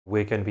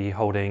We're going to be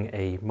holding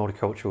a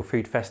Multicultural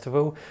Food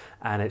Festival,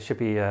 and it should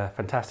be a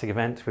fantastic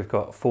event. We've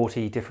got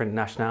 40 different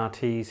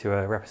nationalities who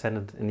are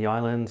represented in the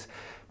islands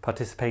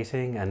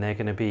participating, and they're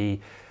going to be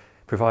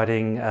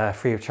providing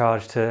free of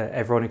charge to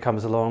everyone who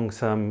comes along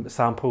some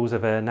samples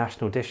of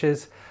national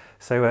dishes.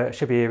 So it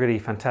should be a really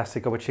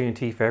fantastic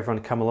opportunity for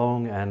everyone to come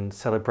along and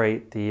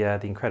celebrate the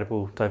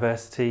incredible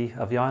diversity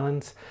of the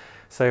islands.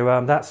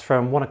 So that's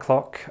from 1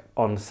 o'clock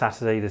on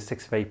Saturday the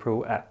 6th of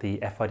April at the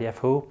FITV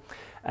hall.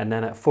 And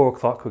then at 4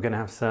 o'clock we're going to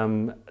have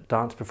some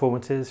dance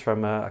performances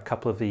from a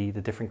couple of the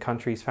different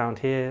countries found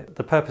here.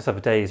 The purpose of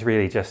the day is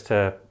really just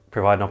to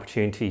provide an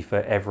opportunity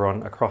for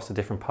everyone across the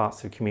different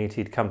parts of the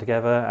community to come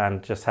together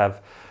and just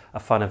have a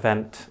fun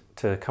event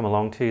to come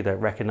along to that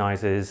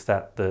recognises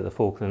that the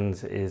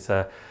Falklands is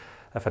a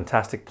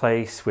fantastic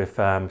place with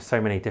so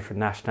many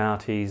different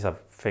nationalities. I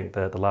think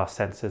the last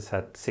census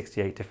had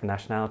 68 different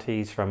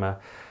nationalities from a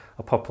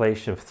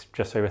population of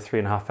just over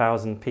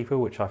 3,500 people,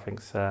 which I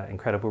think is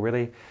incredible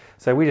really.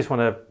 So we just want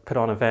to put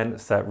on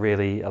events that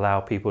really allow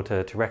people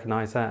to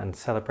recognise that and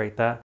celebrate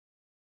that.